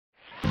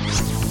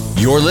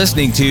You're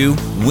listening to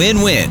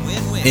Win-Win,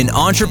 an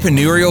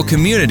entrepreneurial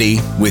community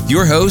with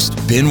your host,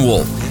 Ben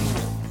Wolf.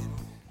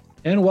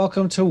 And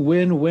welcome to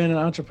Win-Win, an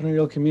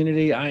entrepreneurial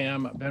community. I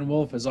am Ben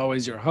Wolf, as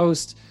always, your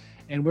host.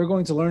 And we're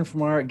going to learn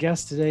from our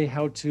guest today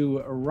how to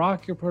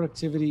rock your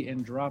productivity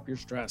and drop your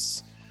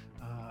stress.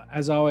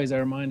 As always, I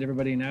remind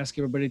everybody and ask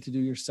everybody to do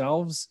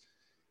yourselves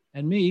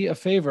and me a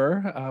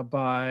favor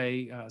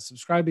by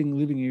subscribing,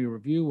 leaving a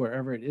review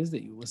wherever it is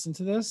that you listen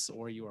to this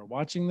or you are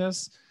watching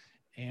this.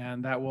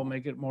 And that will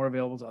make it more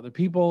available to other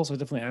people. So I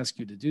definitely ask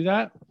you to do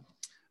that.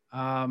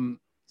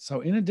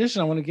 So in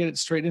addition, I want to get it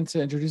straight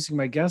into introducing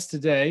my guest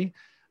today.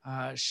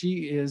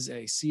 She is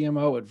a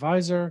CMO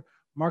advisor,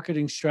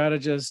 marketing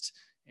strategist,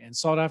 and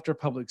sought after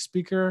public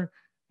speaker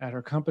at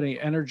her company,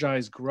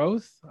 Energize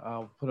Growth.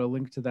 I'll put a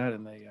link to that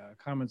in the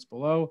comments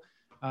below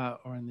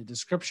or in the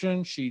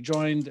description. She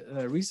joined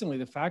recently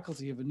the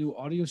faculty of a new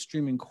audio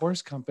streaming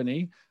course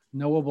company,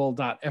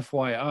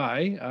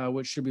 Knowable.fyi,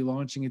 which should be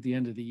launching at the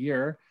end of the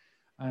year.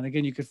 And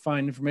again, you could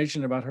find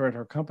information about her at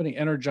her company,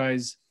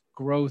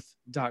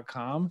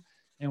 energizegrowth.com.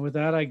 And with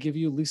that, I give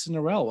you Lisa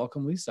Norell.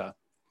 Welcome, Lisa.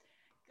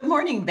 Good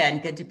morning, Ben.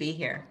 Good to be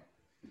here.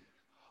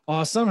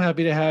 Awesome.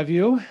 Happy to have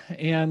you.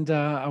 And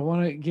I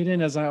want to get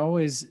in, as I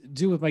always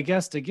do with my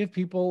guests, to give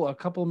people a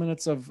couple of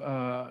minutes of,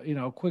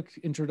 quick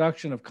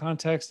introduction of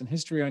context and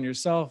history on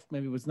yourself.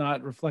 Maybe what's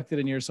not reflected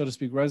in your, so to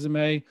speak,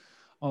 resume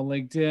on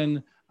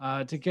LinkedIn.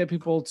 To get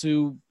people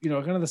to,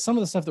 kind of some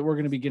of the stuff that we're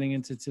going to be getting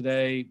into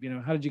today.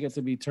 How did you get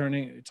to be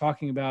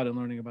talking about and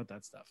learning about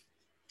that stuff?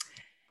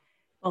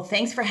 Well,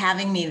 thanks for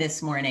having me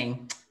this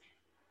morning.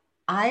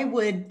 I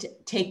would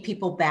take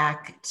people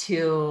back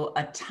to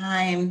a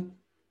time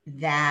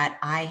that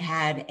I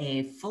had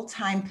a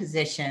full-time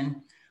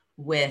position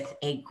with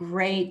a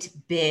great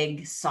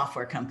big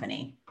software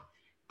company.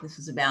 This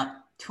was about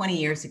 20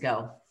 years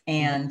ago.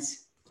 And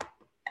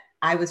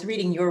I was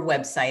reading your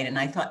website and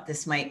I thought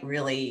this might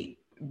really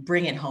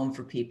bring it home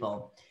for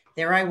people.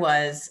 There I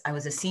was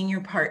a senior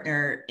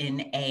partner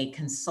in a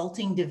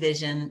consulting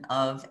division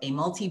of a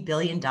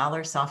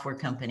multi-billion-dollar software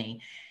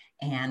company.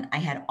 And I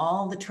had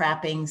all the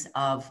trappings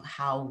of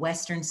how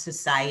Western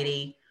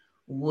society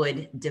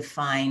would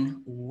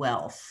define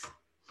wealth.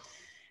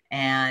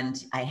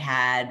 And I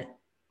had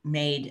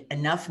made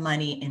enough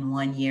money in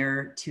 1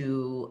 year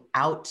to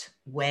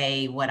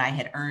outweigh what I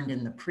had earned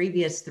in the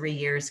previous 3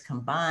 years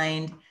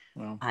combined.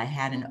 Wow. I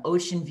had an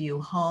ocean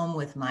view home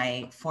with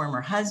my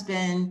former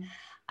husband.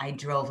 I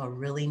drove a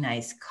really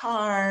nice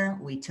car.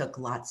 We took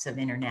lots of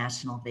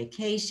international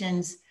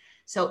vacations.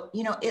 So,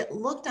 it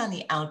looked on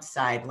the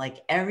outside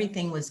like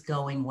everything was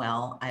going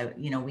well.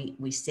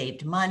 We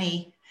saved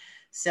money.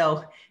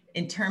 So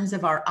in terms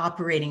of our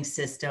operating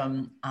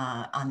system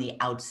on the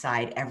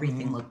outside,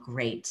 everything looked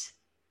great.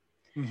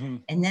 Mm-hmm.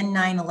 And then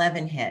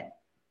 9/11 hit.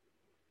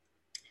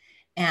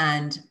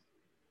 And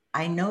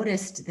I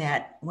noticed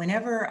that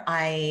whenever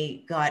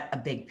I got a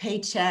big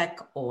paycheck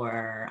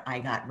or I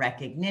got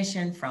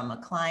recognition from a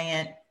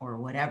client or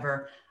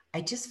whatever,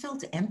 I just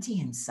felt empty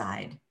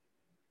inside.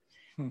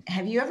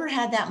 Have you ever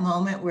had that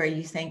moment where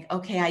you think,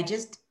 okay, I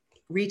just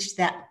reached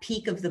that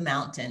peak of the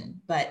mountain,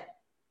 but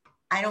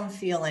I don't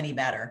feel any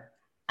better.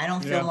 I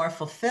don't feel more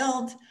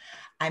fulfilled.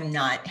 I'm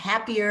not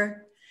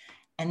happier.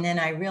 And then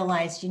I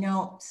realized,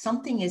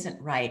 something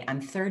isn't right. I'm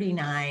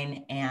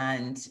 39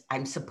 and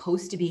I'm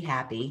supposed to be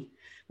happy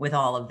with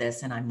all of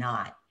this, and I'm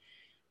not.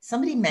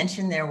 Somebody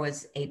mentioned there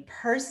was a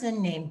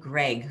person named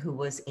Greg who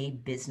was a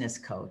business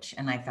coach.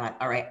 And I thought,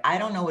 all right, I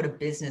don't know what a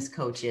business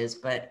coach is,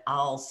 but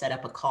I'll set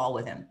up a call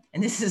with him.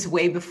 And this is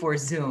way before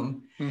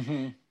Zoom.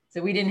 Mm-hmm.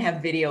 So we didn't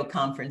have video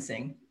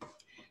conferencing.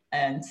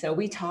 And so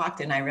we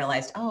talked and I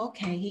realized, oh,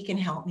 okay, he can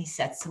help me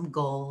set some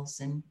goals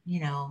and,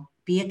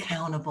 be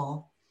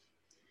accountable.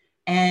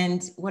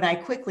 And what I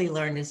quickly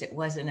learned is it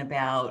wasn't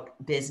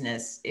about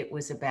business. It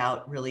was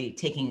about really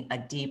taking a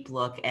deep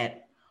look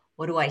at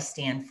what do I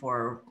stand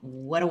for?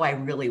 What do I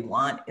really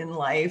want in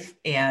life?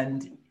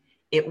 And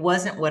it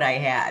wasn't what I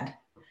had.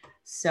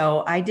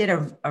 So I did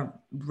a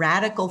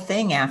radical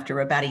thing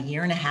after about 1.5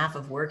 years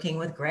of working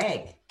with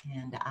Greg.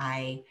 And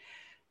I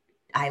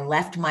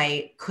left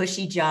my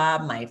cushy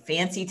job, my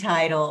fancy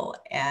title,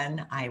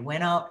 and I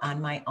went out on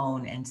my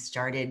own and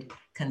started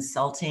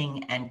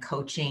consulting and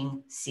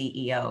coaching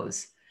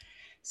CEOs.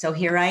 So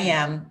here I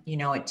am.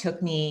 It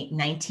took me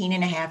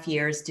 19.5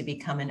 years to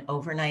become an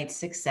overnight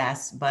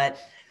success, but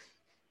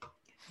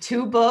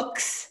 2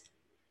 books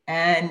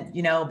and,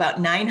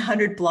 about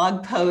 900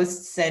 blog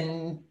posts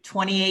and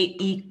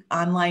 28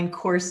 online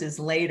courses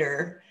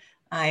later,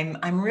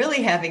 I'm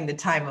really having the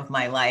time of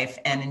my life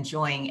and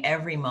enjoying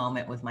every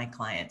moment with my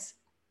clients.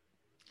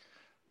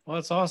 Well,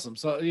 that's awesome.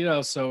 So,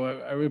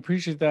 I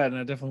appreciate that. And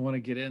I definitely want to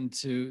get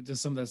into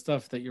some of that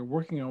stuff that you're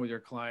working on with your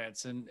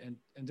clients and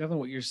definitely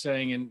what you're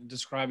saying and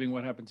describing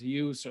what happened to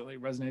you certainly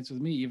resonates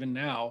with me even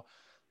now.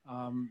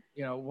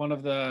 One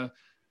of the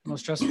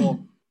most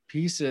stressful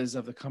pieces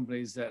of the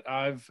companies that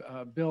I've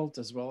built,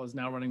 as well as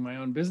now running my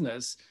own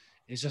business,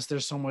 is just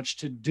there's so much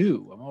to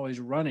do. I'm always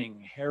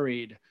running,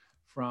 harried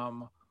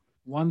from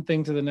one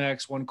thing to the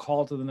next, one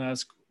call to the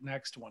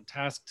next, one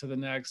task to the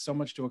next, so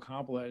much to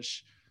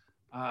accomplish.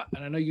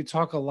 And I know you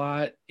talk a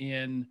lot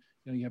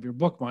you have your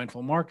book,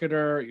 Mindful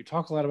Marketer. You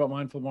talk a lot about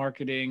mindful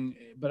marketing,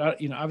 but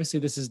obviously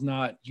this is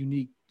not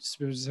unique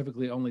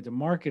specifically only to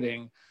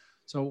marketing.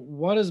 So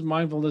what does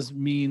mindfulness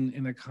mean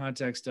in the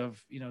context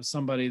of,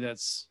 somebody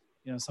that's,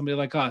 somebody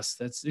like us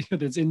that's,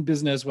 that's in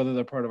business, whether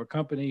they're part of a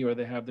company or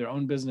they have their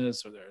own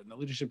business or they're in the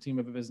leadership team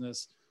of a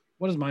business?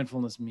 What does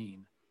mindfulness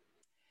mean?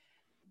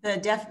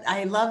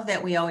 I love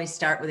that we always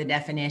start with a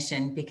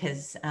definition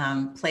because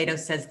Plato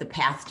says the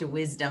path to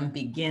wisdom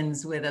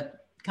begins with a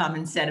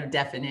common set of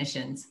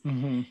definitions.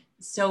 Mm-hmm.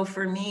 So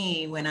for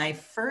me, when I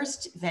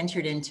first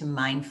ventured into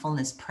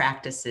mindfulness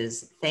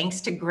practices, thanks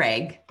to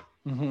Greg,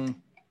 mm-hmm.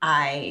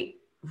 I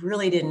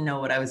really didn't know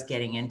what I was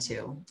getting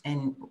into.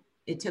 And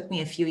it took me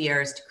a few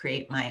years to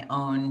create my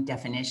own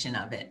definition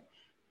of it.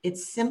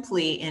 It's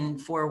simply, in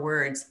 4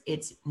 words,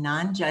 it's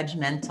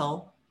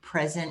non-judgmental,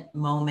 present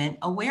moment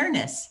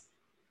awareness.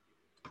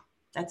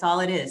 That's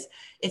all it is.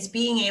 It's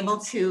being able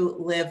to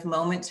live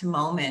moment to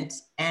moment,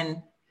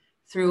 and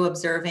through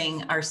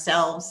observing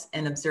ourselves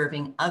and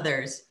observing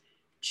others,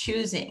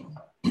 choosing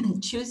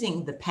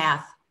the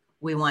path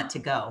we want to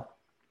go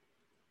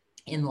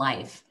in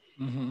life.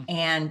 Mm-hmm.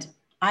 And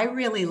I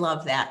really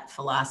love that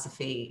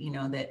philosophy,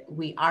 that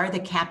we are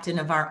the captain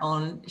of our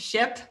own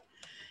ship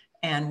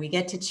and we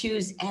get to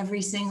choose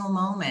every single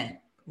moment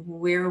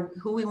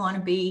who we want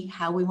to be,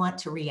 how we want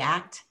to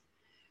react.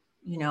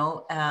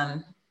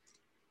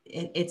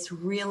 It's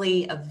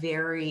really a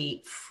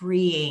very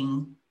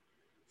freeing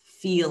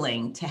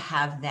feeling to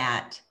have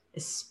that,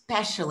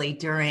 especially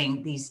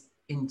during these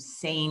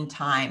insane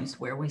times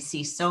where we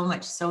see so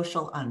much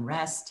social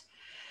unrest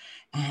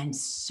and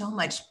so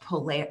much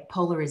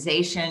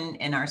polarization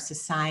in our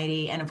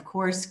society. And of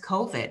course,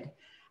 COVID.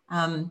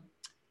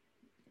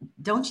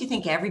 Don't you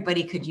think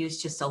everybody could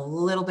use just a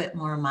little bit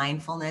more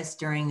mindfulness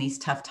during these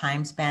tough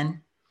times, Ben?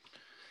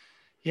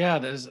 Yeah,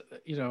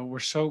 we're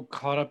so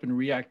caught up in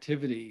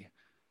reactivity,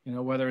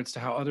 whether it's to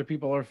how other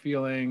people are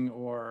feeling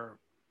or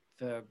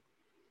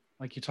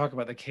like you talk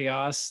about the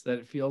chaos that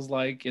it feels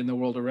like in the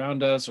world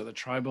around us, or the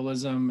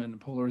tribalism and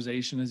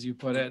polarization, as you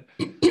put it.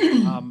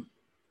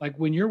 Like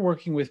when you're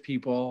working with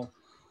people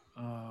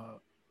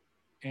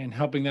and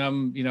helping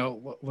them,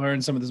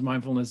 learn some of this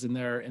mindfulness in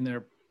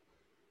their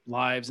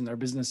lives and their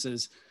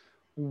businesses,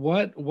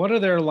 what are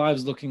their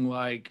lives looking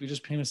like? You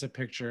just paint us a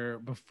picture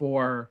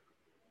before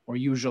or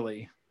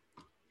usually.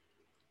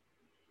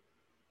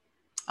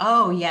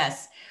 Oh,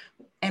 yes.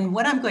 And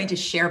what I'm going to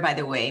share, by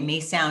the way, may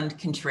sound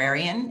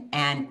contrarian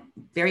and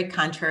very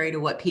contrary to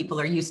what people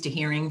are used to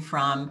hearing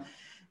from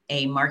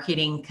a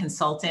marketing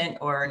consultant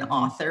or an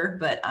author.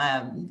 But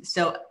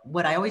so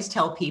what I always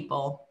tell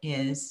people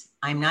is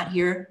I'm not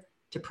here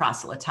to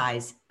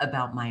proselytize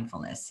about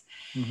mindfulness.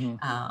 Mm-hmm.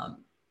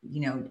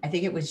 I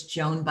think it was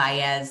Joan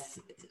Baez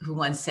who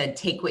once said,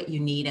 take what you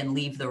need and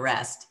leave the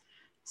rest.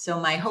 So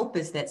my hope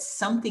is that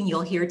something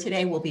you'll hear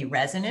today will be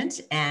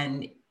resonant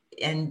and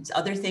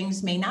other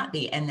things may not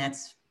be, and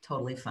that's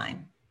totally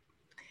fine.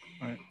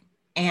 Right.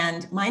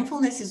 And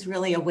mindfulness is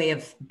really a way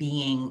of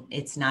being.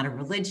 It's not a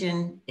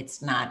religion.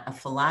 It's not a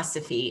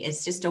philosophy.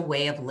 It's just a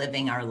way of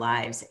living our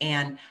lives.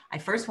 And I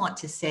first want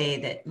to say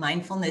that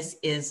mindfulness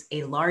is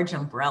a large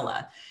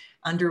umbrella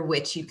under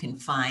which you can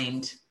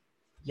find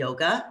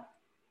yoga,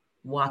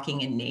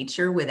 walking in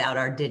nature without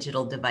our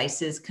digital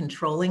devices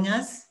controlling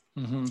us,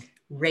 mm-hmm.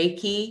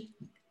 Reiki,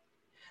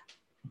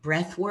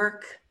 breath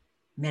work,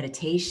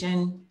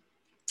 meditation.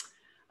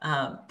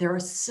 There are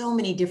so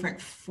many different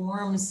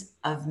forms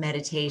of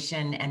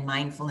meditation and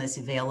mindfulness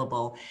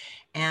available.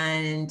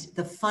 And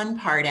the fun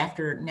part,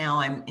 after now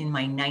I'm in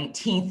my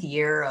 19th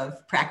year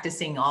of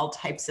practicing all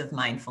types of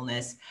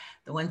mindfulness,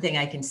 the one thing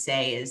I can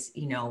say is,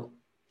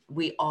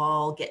 we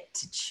all get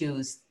to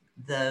choose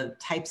the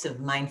types of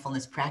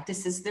mindfulness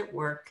practices that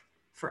work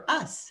for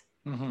us.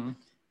 Mm-hmm.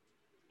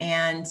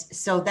 And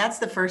so that's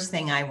the first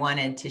thing I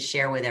wanted to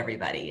share with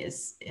everybody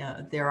is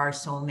there are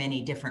so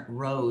many different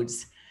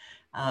roads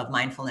of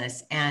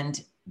mindfulness. And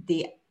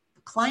the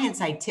clients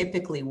I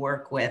typically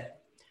work with,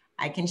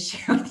 I can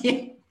share with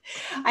you,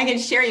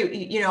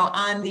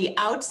 on the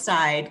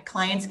outside,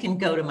 clients can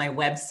go to my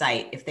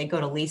website. If they go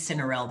to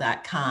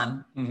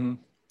lisanorell.com, mm-hmm.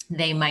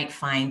 they might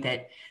find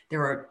that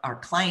there are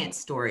client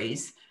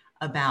stories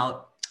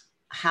about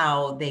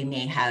how they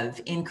may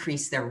have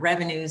increased their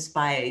revenues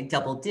by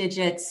double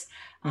digits,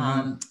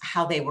 mm-hmm.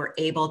 How they were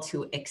able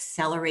to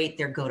accelerate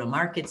their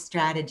go-to-market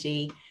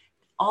strategy.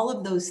 All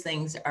of those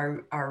things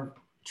are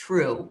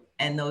true,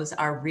 and those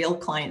are real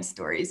client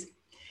stories.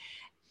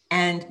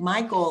 And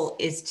my goal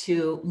is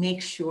to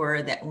make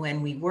sure that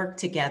when we work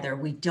together,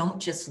 we don't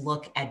just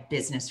look at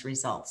business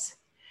results,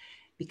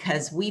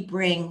 because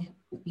when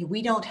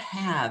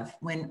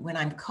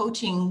I'm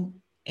coaching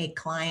a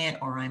client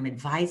or I'm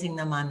advising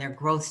them on their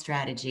growth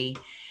strategy,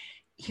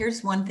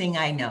 here's one thing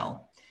I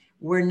know.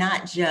 We're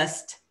not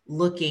just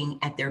looking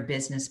at their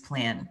business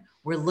plan.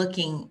 We're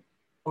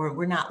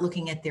not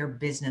looking at their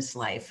business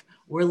life.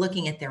 We're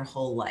looking at their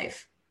whole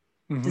life.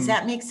 Mm-hmm. Does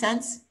that make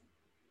sense?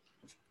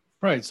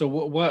 Right. So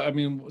what, I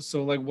mean,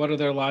 so like, what are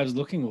their lives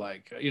looking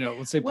like?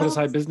 Let's say put Well,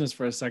 aside business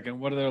for a second.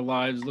 What are their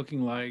lives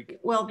looking like? Yeah.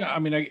 well, I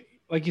mean,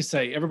 like you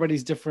say,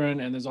 everybody's different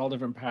and there's all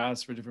different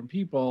paths for different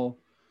people.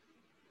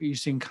 Are you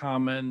seeing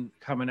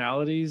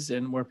commonalities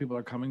in where people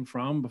are coming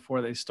from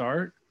before they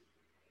start?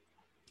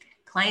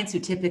 clients who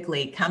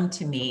typically come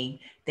to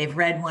me, they've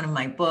read one of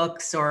my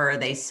books or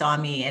they saw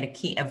me at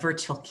a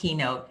virtual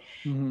keynote,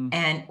 Mm-hmm.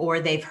 and or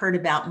they've heard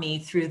about me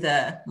through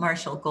the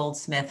Marshall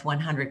Goldsmith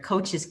 100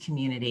 Coaches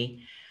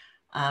community,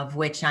 of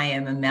which I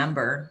am a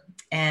member.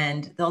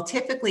 And they'll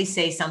typically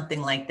say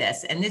something like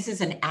this, and this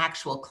is an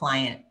actual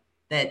client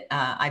that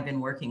I've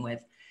been working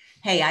with.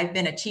 Hey, I've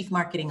been a chief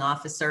marketing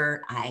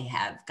officer. I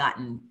have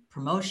gotten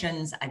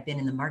promotions. I've been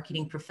in the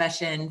marketing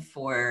profession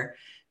for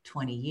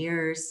 20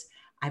 years.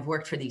 I've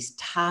worked for these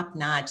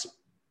top-notch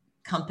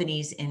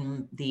companies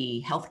in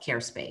the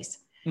healthcare space.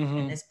 And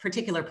Mm-hmm. this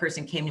particular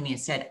person came to me and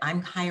said,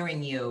 I'm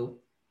hiring you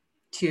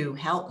to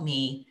help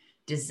me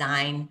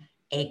design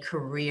a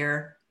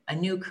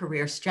new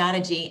career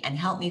strategy and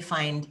help me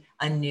find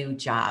a new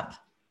job.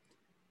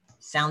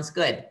 Sounds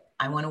good.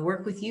 I want to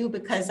work with you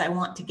because I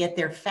want to get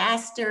there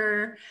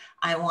faster.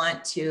 I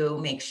want to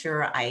make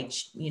sure I,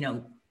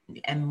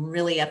 am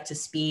really up to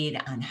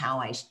speed on how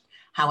I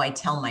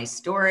tell my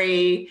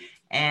story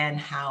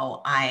and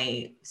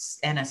a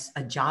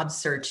job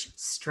search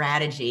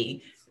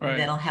strategy Right.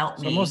 that'll help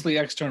me. So mostly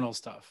external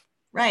stuff.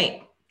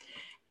 Right.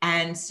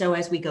 And so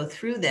as we go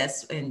through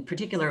this, in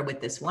particular with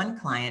this one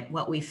client,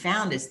 what we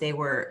found is they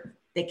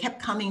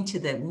kept coming to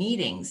the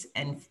meetings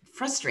and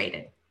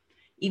frustrated,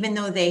 even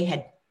though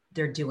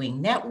they're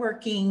doing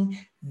networking,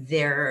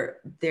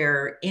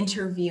 they're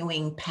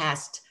interviewing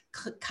past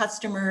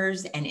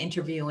customers and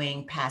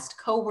interviewing past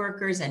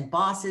coworkers and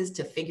bosses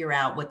to figure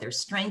out what their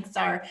strengths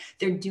are.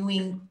 They're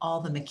doing all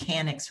the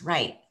mechanics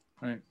right.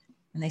 Right.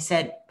 And they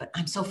said, but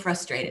I'm so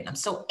frustrated. I'm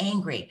so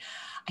angry.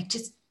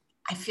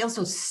 I feel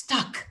so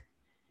stuck.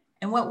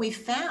 And what we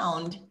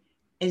found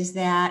is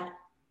that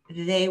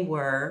they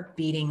were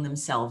beating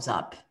themselves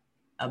up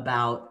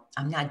about,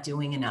 I'm not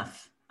doing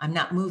enough. I'm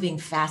not moving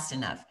fast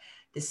enough.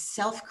 The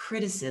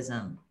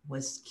self-criticism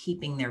was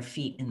keeping their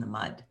feet in the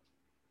mud.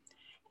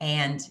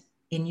 And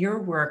in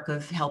your work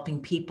of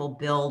helping people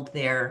build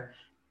their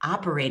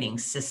operating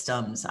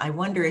systems, I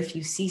wonder if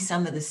you see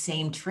some of the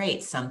same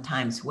traits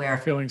sometimes where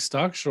feeling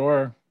stuck,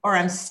 sure. Or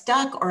I'm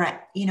stuck, or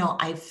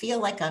I feel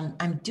like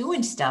I'm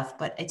doing stuff,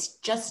 but it's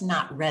just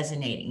not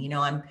resonating.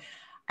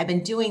 I've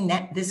been doing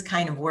this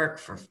kind of work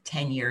for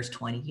 10 years,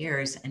 20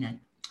 years, and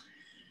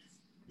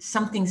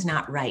something's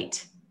not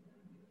right.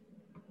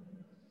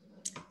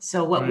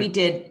 So what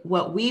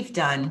we've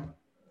done,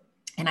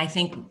 and I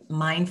think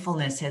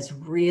mindfulness has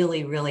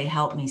really, really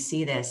helped me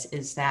see this,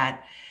 is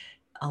that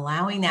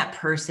allowing that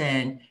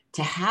person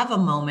to have a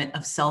moment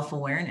of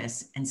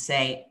self-awareness and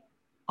say,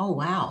 oh,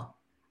 wow,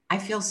 I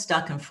feel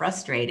stuck and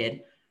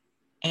frustrated.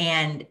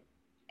 And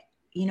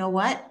you know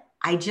what?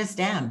 I just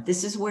am.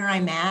 This is where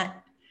I'm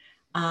at.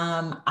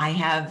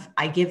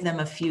 I give them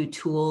a few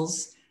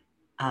tools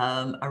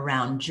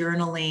around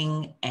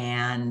journaling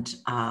and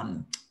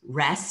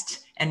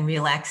rest and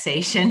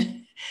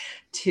relaxation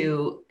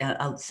to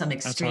some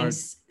extreme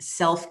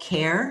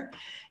self-care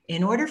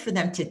in order for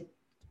them to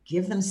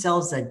give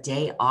themselves a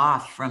day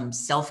off from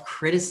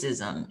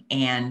self-criticism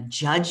and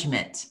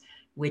judgment,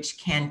 which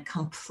can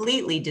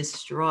completely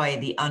destroy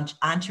the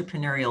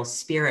entrepreneurial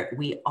spirit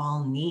we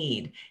all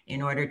need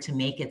in order to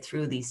make it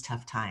through these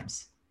tough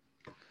times.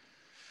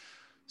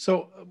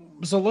 So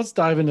let's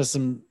dive into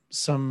some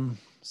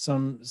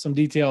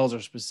details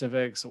or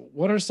specifics.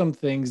 What are some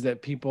things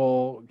that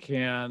people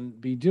can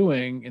be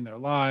doing in their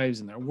lives,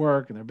 in their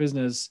work, in their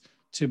business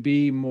to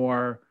be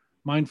more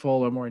mindful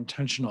or more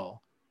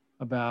intentional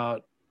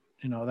about,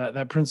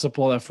 that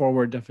principle, that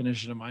forward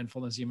definition of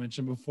mindfulness you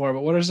mentioned before?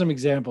 But what are some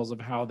examples of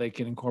how they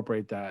can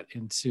incorporate that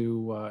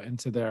into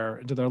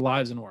their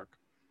lives and work?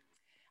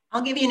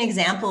 I'll give you an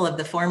example of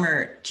the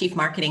former chief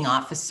marketing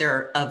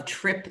officer of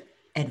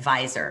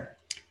TripAdvisor.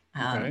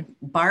 Okay.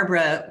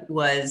 Barbara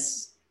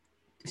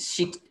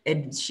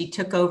she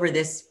took over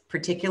this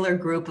particular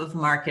group of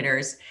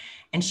marketers,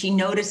 and she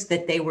noticed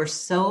that they were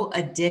so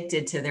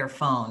addicted to their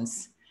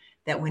phones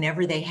that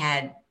whenever they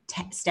had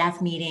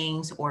staff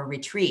meetings or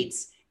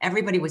retreats,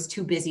 everybody was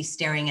too busy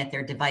staring at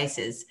their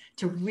devices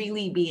to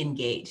really be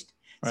engaged.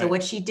 Right. So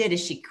what she did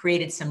is she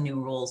created some new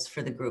rules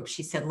for the group.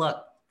 She said,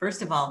 look,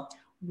 first of all,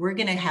 we're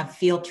going to have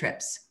field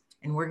trips,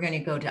 and we're going to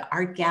go to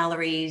art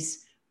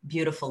galleries,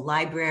 beautiful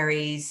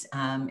libraries,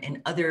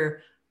 and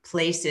other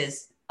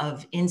places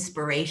of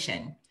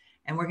inspiration.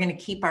 And we're going to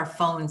keep our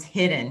phones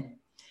hidden,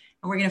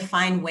 and we're going to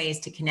find ways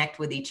to connect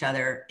with each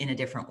other in a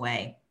different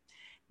way.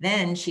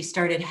 Then she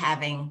started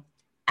having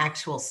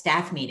actual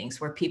staff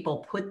meetings where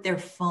people put their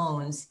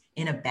phones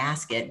in a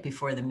basket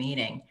before the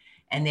meeting,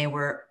 and they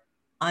were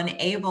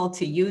unable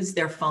to use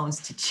their phones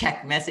to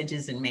check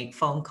messages and make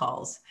phone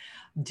calls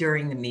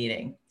during the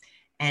meeting.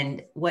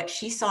 And what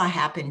she saw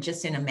happen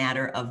just in a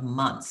matter of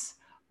months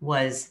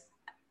was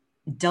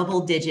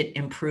double-digit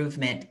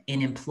improvement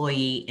in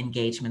employee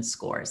engagement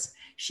scores.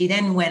 She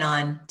then went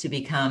on to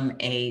become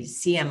a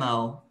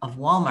CMO of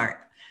Walmart.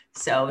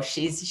 So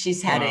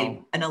she's had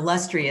an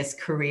illustrious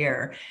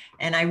career.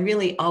 And I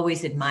really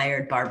always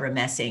admired Barbara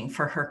Messing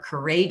for her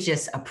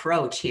courageous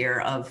approach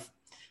here of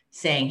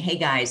saying, hey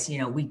guys,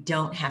 we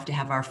don't have to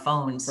have our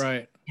phones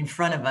in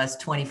front of us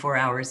 24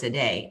 hours a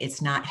day.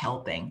 It's not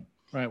helping.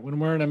 Right.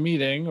 When we're in a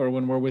meeting or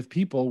when we're with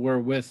people, we're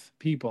with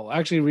people. I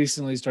actually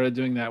recently started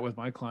doing that with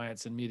my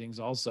clients in meetings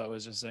also,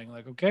 is just saying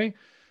like, okay,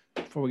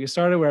 before we get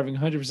started, we're having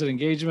 100%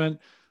 engagement.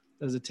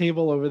 There's a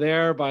table over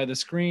there by the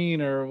screen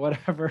or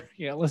whatever.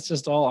 Let's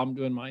just I'm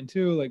doing mine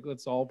too. Like,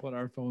 let's all put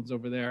our phones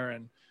over there.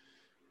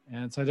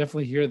 And so I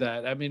definitely hear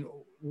that. I mean,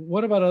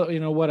 what about,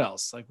 what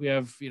else? Like we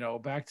have,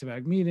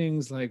 back-to-back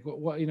meetings, like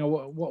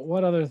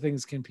what other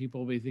things can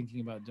people be thinking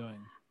about doing?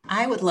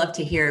 I would love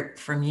to hear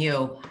from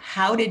you.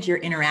 How did your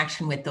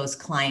interaction with those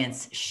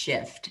clients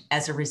shift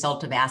as a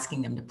result of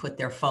asking them to put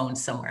their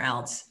phones somewhere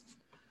else?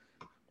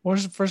 Well,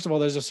 first of all,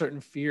 there's a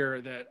certain fear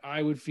that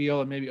I would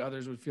feel and maybe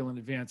others would feel in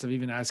advance of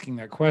even asking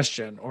that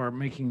question or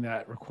making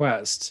that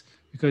request,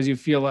 because you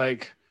feel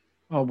like,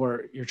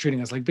 you're treating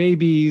us like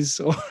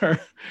babies or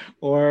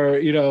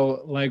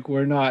like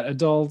we're not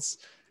adults.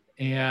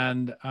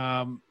 And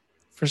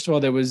first of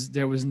all, there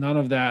was none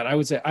of that. I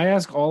would say I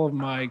ask all of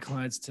my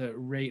clients to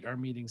rate our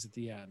meetings at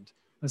the end.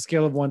 On a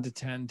scale of 1 to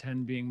 10,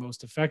 10 being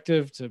most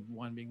effective to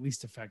 1 being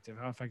least effective.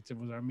 How effective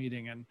was our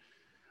meeting? And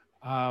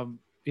I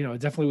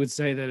definitely would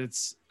say that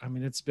it's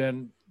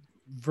been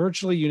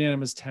virtually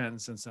unanimous 10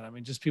 since then. I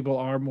mean, just people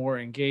are more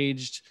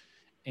engaged,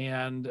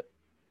 and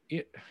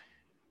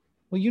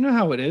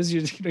how it is.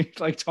 You're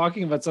like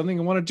talking about something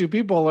and 1 or 2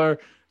 people are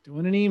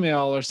doing an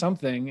email or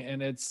something,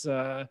 and it's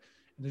they're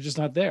just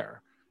not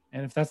there.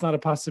 And if that's not a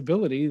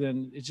possibility,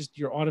 then it's just,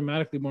 you're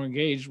automatically more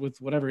engaged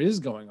with whatever is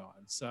going on.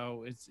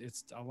 So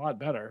it's a lot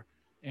better.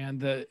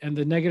 And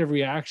the negative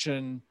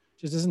reaction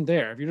just isn't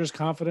there. If you're just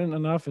confident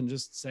enough and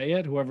just say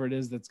it, whoever it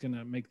is that's going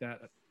to make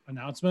that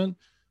announcement,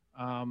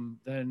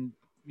 then,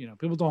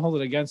 people don't hold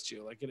it against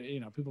you. Like,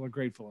 people are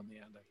grateful in the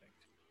end, I think.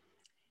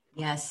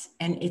 Yes.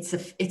 And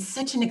it's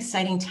such an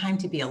exciting time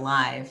to be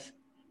alive,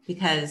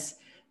 because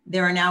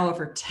there are now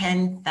over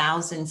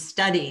 10,000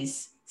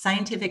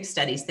 scientific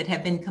studies that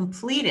have been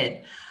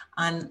completed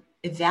on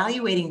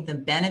evaluating the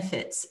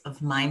benefits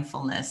of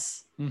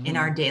mindfulness in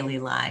our daily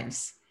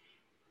lives.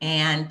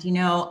 And,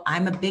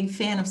 I'm a big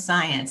fan of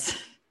science.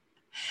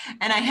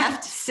 And I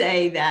have to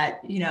say that,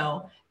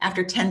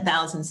 after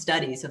 10,000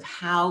 studies of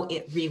how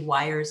it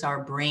rewires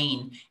our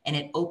brain and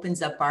it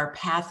opens up our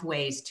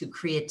pathways to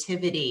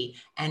creativity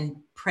and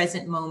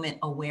present moment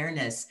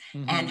awareness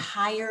and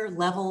higher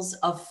levels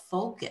of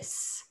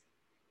focus,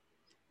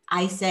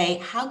 I say,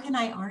 how can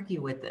I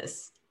argue with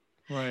this?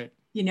 Right.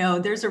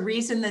 There's a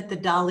reason that the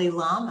Dalai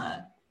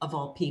Lama, of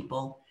all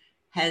people,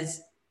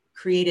 has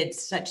created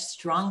such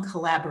strong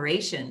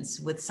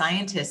collaborations with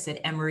scientists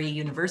at Emory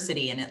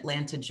University in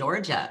Atlanta,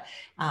 Georgia.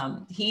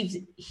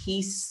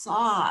 He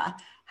saw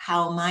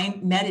how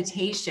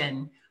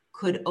meditation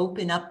could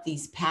open up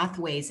these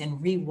pathways and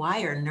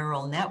rewire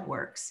neural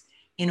networks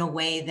in a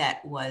way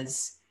that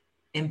was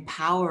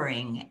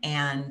empowering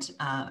and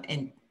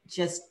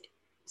just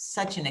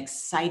such an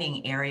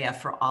exciting area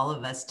for all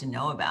of us to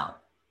know about.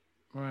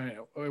 Right.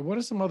 What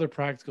are some other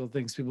practical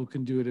things people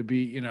can do to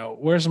be,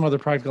 what are some other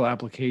practical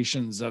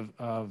applications of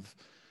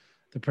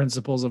the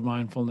principles of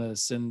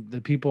mindfulness and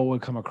that people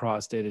would come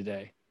across day to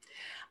day?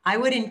 I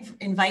would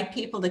invite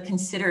people to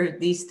consider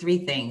these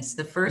 3 things.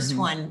 The first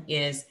one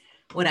is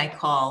what I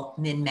call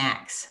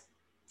min-max.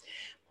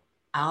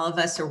 All of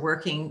us are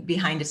working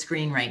behind a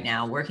screen right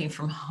now, working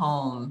from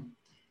home.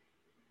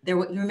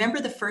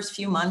 Remember the first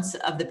few months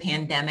of the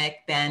pandemic,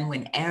 Ben,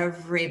 when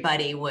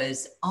everybody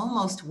was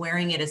almost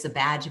wearing it as a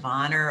badge of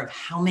honor of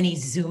how many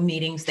Zoom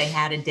meetings they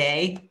had a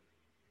day?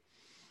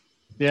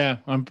 Yeah,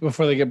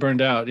 before they get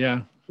burned out.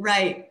 Yeah.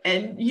 Right.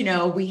 And,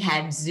 we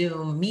had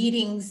Zoom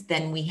meetings,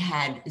 then we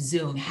had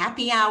Zoom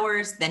happy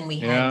hours, then we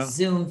had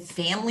Zoom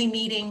family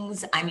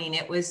meetings. I mean,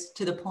 it was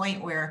to the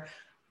point where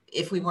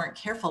if we weren't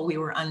careful, we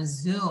were on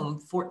Zoom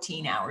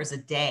 14 hours a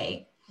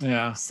day.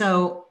 Yeah.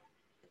 So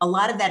a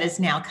lot of that is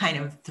now kind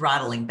of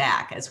throttling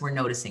back, as we're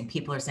noticing.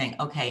 People are saying,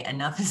 okay,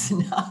 enough is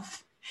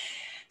enough.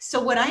 So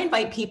what I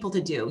invite people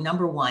to do,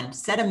 number 1,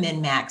 set a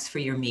min-max for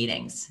your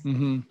meetings,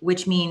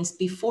 which means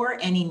before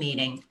any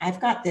meeting,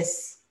 I've got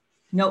this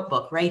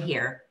notebook right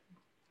here.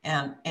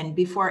 And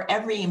before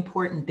every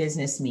important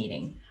business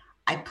meeting,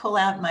 I pull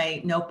out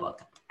my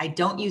notebook. I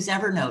don't use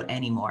Evernote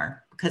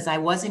anymore because I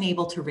wasn't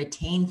able to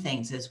retain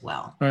things as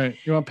well. Right.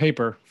 You want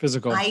paper,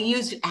 physical. I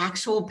use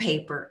actual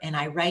paper, and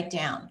I write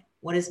down,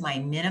 what is my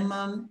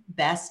minimum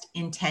best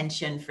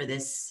intention for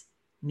this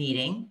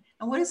meeting?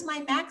 And what is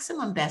my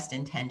maximum best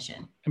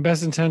intention? And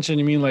best intention,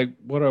 you mean like,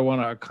 what do I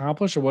want to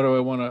accomplish, or what do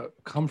I want to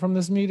come from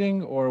this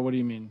meeting? Or what do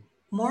you mean?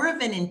 More of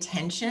an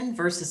intention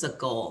versus a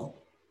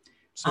goal.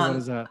 So what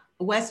is that?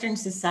 Western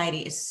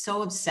society is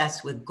so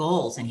obsessed with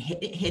goals and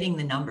hitting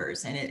the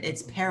numbers, and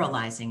it's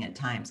paralyzing at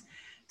times.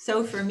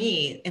 So for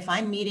me, if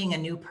I'm meeting a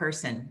new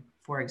person,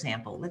 for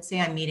example. Let's say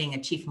I'm meeting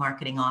a chief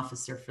marketing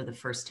officer for the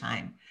first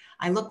time.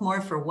 I look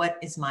more for what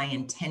is my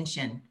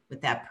intention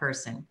with that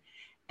person.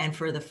 And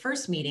for the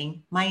first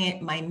meeting,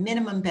 my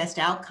minimum best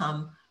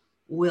outcome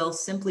will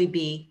simply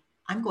be,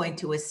 I'm going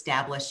to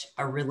establish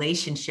a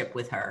relationship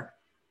with her.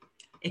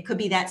 It could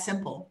be that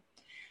simple.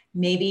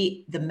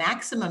 Maybe the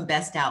maximum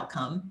best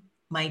outcome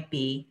might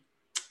be,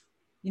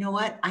 you know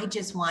what? I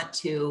just want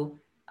to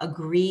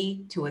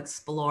agree to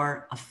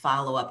explore a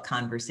follow-up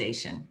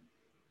conversation.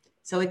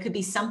 So it could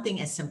be something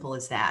as simple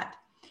as that.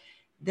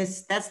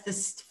 That's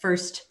the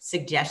first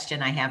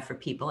suggestion I have for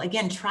people.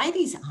 Again, try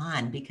these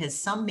on because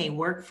some may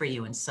work for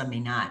you and some may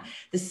not.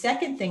 The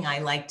second thing I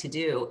like to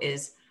do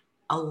is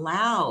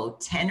allow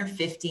 10 or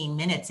 15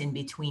 minutes in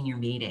between your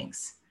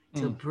meetings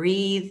to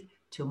breathe,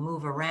 to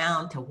move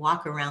around, to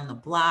walk around the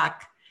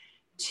block,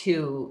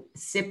 to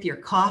sip your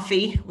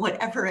coffee,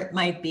 whatever it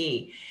might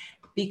be.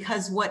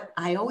 Because what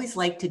I always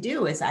like to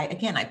do is I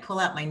pull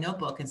out my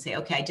notebook and say,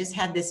 okay, I just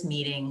had this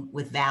meeting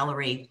with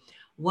Valerie.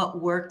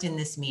 What worked in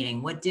this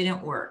meeting? What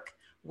didn't work?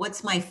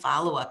 What's my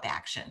follow-up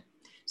action?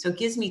 So it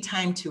gives me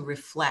time to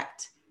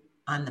reflect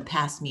on the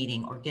past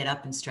meeting or get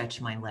up and stretch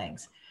my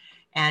legs.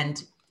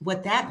 And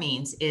what that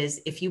means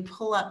is if you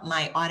pull up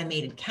my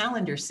automated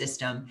calendar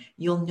system,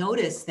 you'll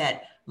notice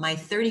that my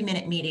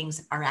 30-minute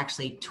meetings are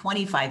actually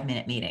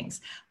 25-minute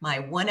meetings. My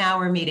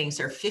 1-hour meetings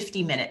are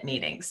 50-minute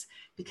meetings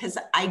because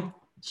I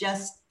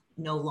just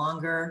no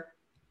longer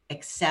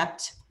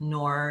accept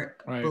nor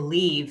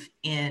believe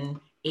in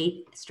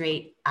 8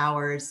 straight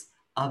hours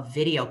of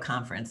video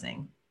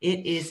conferencing.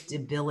 It is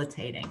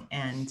debilitating.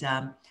 And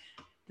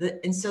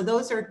so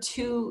those are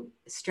 2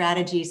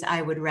 strategies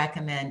I would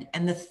recommend.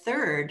 And the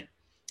third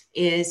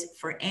is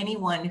for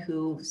anyone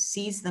who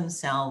sees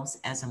themselves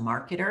as a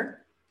marketer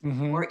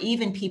or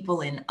even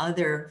people in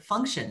other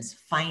functions,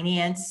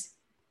 finance,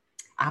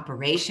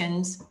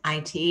 operations,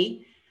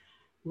 IT.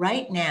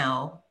 Right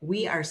now,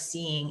 we are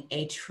seeing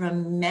a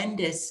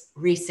tremendous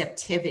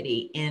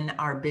receptivity in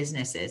our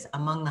businesses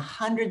among the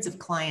hundreds of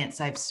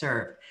clients I've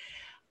served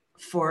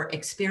for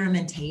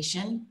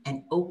experimentation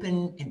and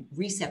open and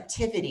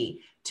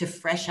receptivity to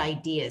fresh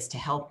ideas to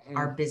help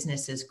our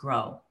businesses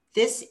grow.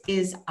 This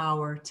is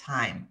our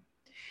time.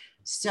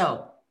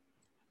 So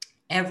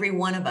every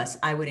one of us,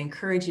 I would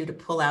encourage you to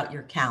pull out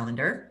your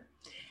calendar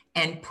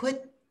and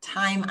put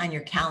time on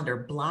your calendar,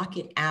 block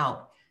it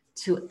out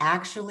to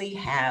actually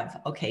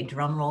have, okay,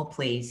 drum roll,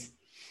 please,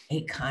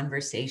 a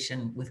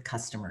conversation with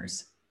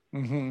customers.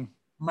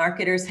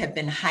 Marketers have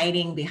been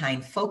hiding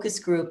behind focus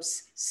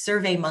groups,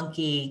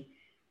 SurveyMonkey,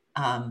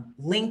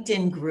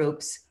 LinkedIn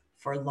groups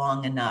for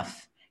long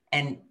enough.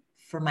 And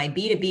for my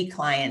B2B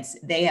clients,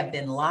 they have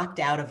been locked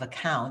out of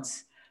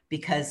accounts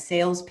because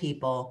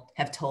salespeople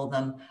have told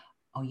them,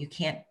 oh, you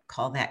can't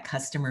call that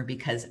customer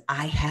because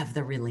I have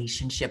the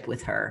relationship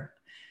with her.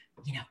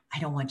 You know, I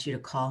don't want you to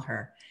call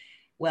her.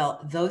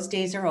 Well, those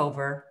days are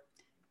over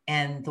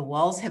and the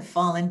walls have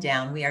fallen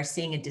down. We are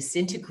seeing a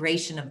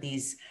disintegration of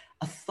these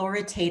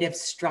authoritative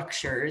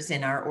structures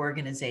in our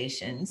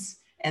organizations,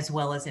 as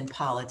well as in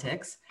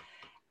politics.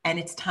 And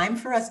it's time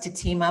for us to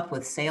team up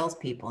with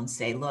salespeople and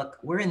say, look,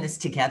 we're in this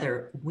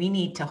together. We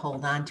need to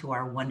hold on to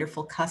our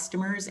wonderful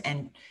customers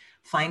and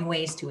find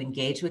ways to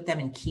engage with them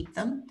and keep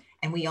them.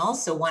 And we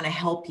also want to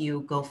help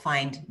you go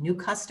find new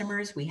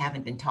customers we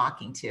haven't been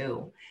talking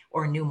to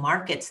or new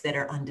markets that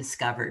are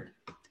undiscovered.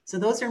 So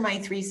those are my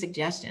 3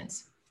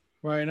 suggestions.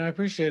 Right. And I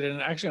appreciate it.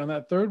 And actually on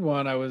that third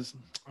one,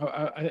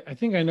 I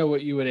think I know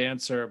what you would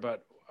answer,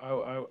 but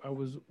I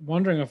was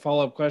wondering a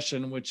follow-up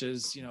question, which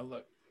is,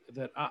 look,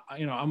 that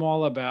I'm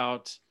all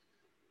about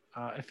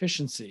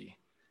efficiency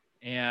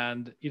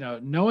and,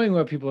 knowing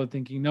what people are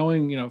thinking,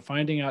 knowing,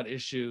 finding out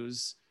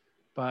issues,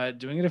 but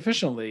doing it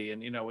efficiently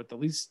and, with the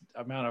least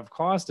amount of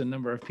cost and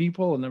number of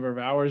people and number of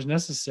hours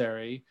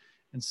necessary.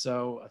 And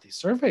so these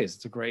surveys,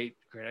 it's a great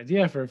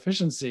idea for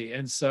efficiency.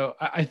 And so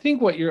I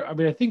think what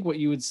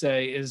you would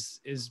say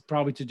is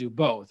probably to do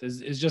both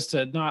is just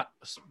to not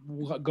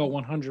go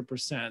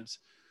 100%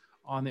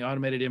 on the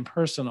automated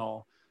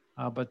impersonal,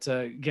 but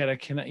to get a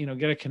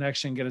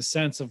connection, get a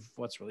sense of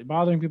what's really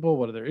bothering people.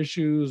 What are their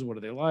issues? What do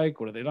they like?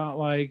 What do they not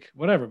like?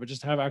 Whatever, but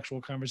just have actual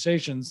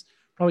conversations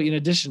probably in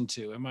addition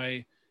to, am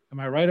I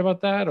right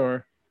about that?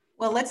 Or,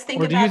 well, let's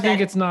think or about do you think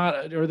that. It's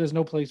not, or there's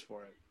no place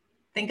for it?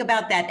 Think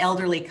about that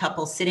elderly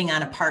couple sitting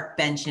on a park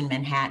bench in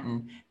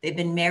Manhattan. They've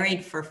been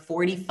married for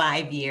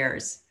 45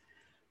 years.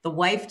 The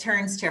wife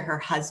turns to her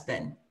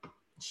husband.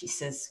 She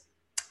says,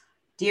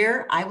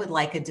 "Dear, I would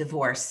like a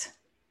divorce."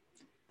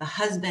 The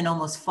husband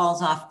almost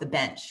falls off the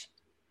bench.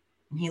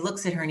 And he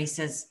looks at her and he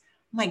says,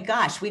 "My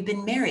gosh, we've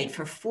been married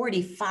for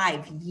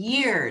 45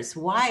 years.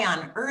 Why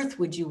on earth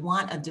would you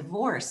want a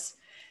divorce?"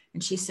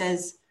 And she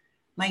says,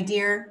 "My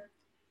dear,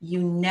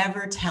 you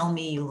never tell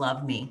me you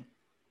love me."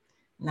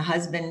 And the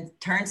husband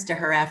turns to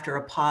her after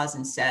a pause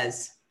and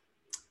says,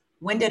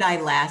 "When did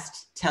I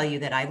last tell you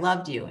that I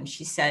loved you?" And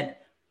she said,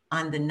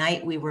 "On the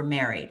night we were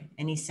married."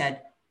 And he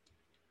said,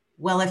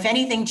 "Well, if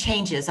anything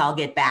changes, I'll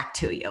get back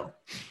to you."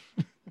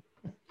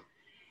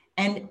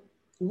 And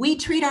we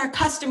treat our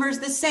customers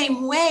the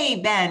same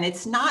way, Ben.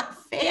 It's not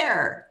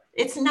fair.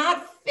 It's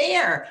not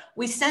fair.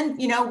 We send,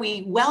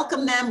 we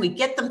welcome them, we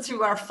get them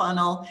through our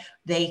funnel,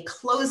 they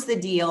close the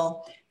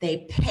deal,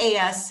 they pay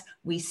us,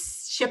 we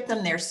ship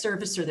them their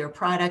service or their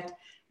product,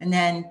 and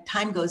then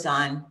time goes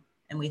on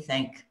and we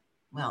think,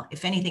 well,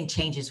 if anything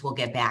changes, we'll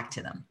get back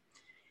to them.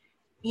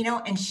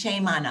 And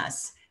shame on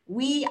us.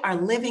 We are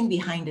living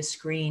behind a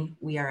screen.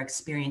 We are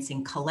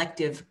experiencing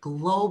collective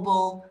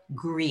global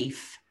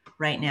grief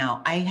right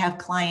now. I have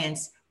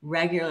clients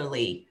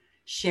regularly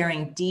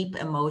sharing deep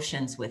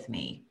emotions with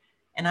me.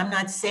 And I'm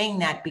not saying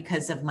that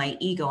because of my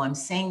ego. I'm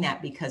saying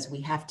that because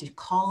we have to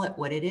call it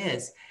what it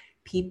is.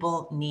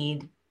 People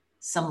need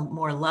some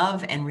more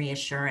love and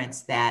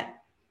reassurance that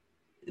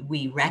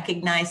we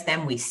recognize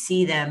them, we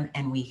see them,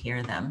 and we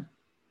hear them.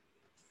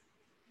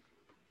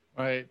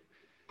 Right.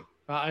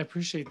 I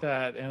appreciate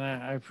that, and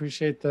I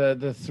appreciate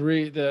the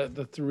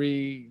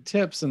three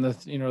tips and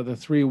the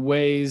three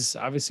ways.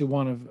 Obviously,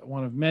 one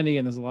of many,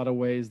 and there's a lot of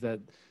ways that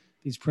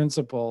these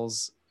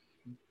principles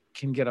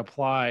can get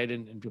applied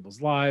in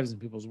people's lives and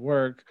people's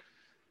work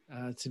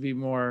to be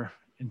more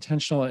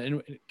intentional.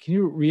 And can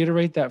you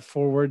reiterate that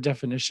 4-word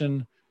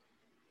definition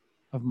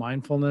of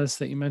mindfulness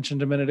that you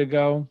mentioned a minute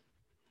ago?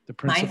 The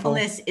principle?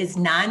 Mindfulness is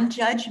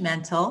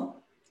non-judgmental,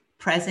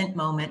 present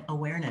moment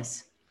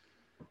awareness.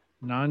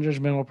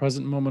 Non-judgmental,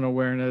 present moment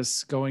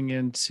awareness, going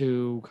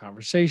into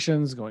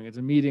conversations, going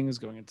into meetings,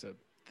 going into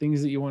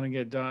things that you want to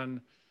get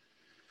done.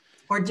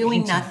 Or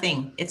doing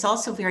nothing. It's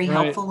also very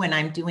helpful when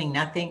I'm doing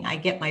nothing. I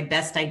get my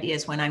best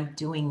ideas when I'm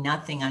doing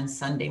nothing on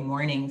Sunday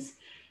mornings.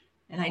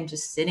 And I'm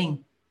just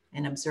sitting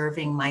and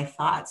observing my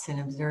thoughts and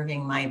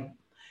observing my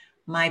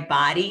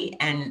body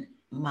and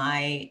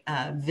my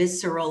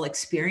visceral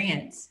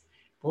experience.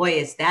 Boy,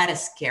 is that a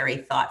scary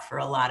thought for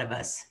a lot of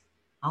us.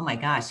 Oh my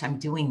gosh, I'm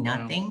doing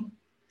nothing.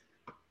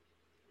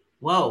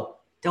 Whoa,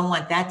 don't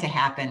want that to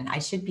happen. I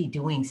should be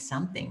doing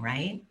something,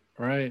 right?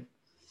 Right.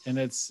 And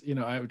it's,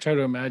 I would try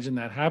to imagine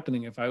that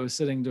happening if I was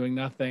sitting doing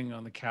nothing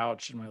on the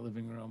couch in my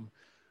living room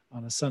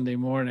on a Sunday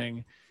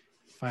morning.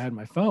 If I had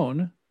my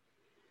phone,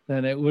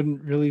 then it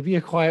wouldn't really be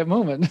a quiet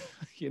moment.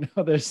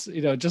 There's,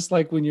 just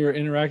like when you're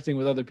interacting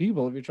with other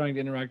people, if you're trying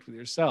to interact with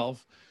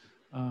yourself,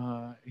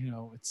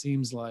 it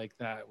seems like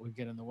that would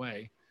get in the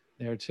way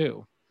there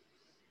too.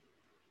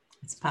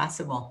 It's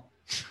possible.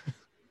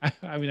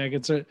 I mean, I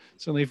could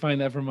certainly find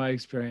that from my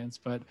experience,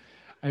 but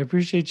I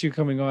appreciate you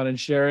coming on and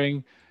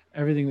sharing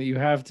everything that you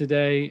have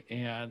today.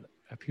 And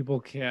people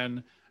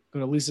can go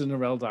to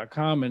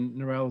lisanorell.com, and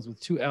Norell is with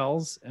 2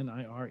 L's,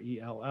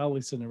 Nirell,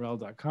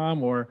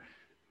 lisanorell.com, or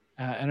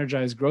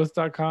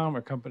energizegrowth.com,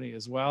 our company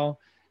as well.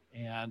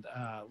 And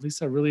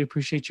Lisa, I really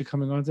appreciate you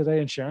coming on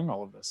today and sharing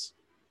all of this.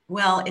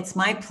 Well, it's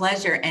my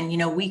pleasure. And,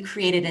 we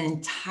created an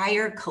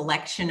entire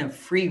collection of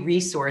free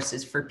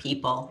resources for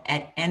people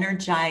at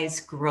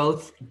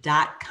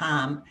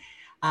energizegrowth.com.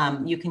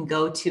 You can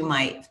go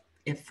to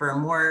for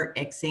more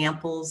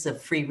examples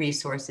of free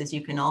resources,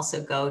 you can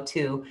also go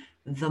to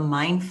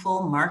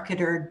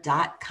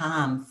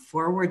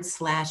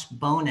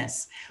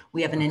themindfulmarketer.com/bonus.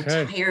 We have an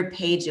entire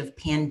page of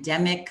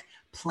pandemic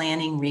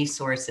planning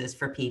resources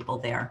for people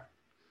there.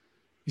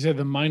 You said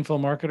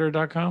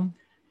themindfulmarketer.com?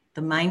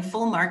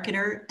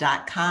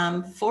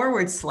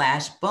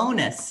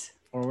 themindfulmarketer.com/bonus.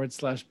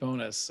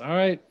 /bonus. All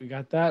right. We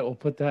got that. We'll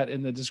put that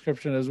in the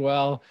description as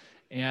well.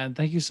 And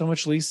thank you so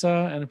much,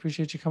 Lisa, and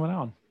appreciate you coming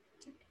on.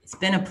 It's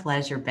been a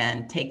pleasure,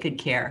 Ben. Take good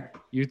care.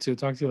 You too.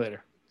 Talk to you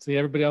later. See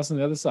everybody else on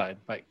the other side.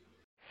 Bye.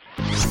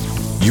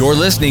 You're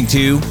listening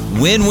to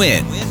Win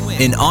Win,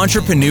 an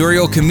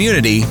entrepreneurial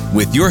community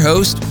with your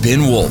host,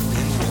 Ben Wolf.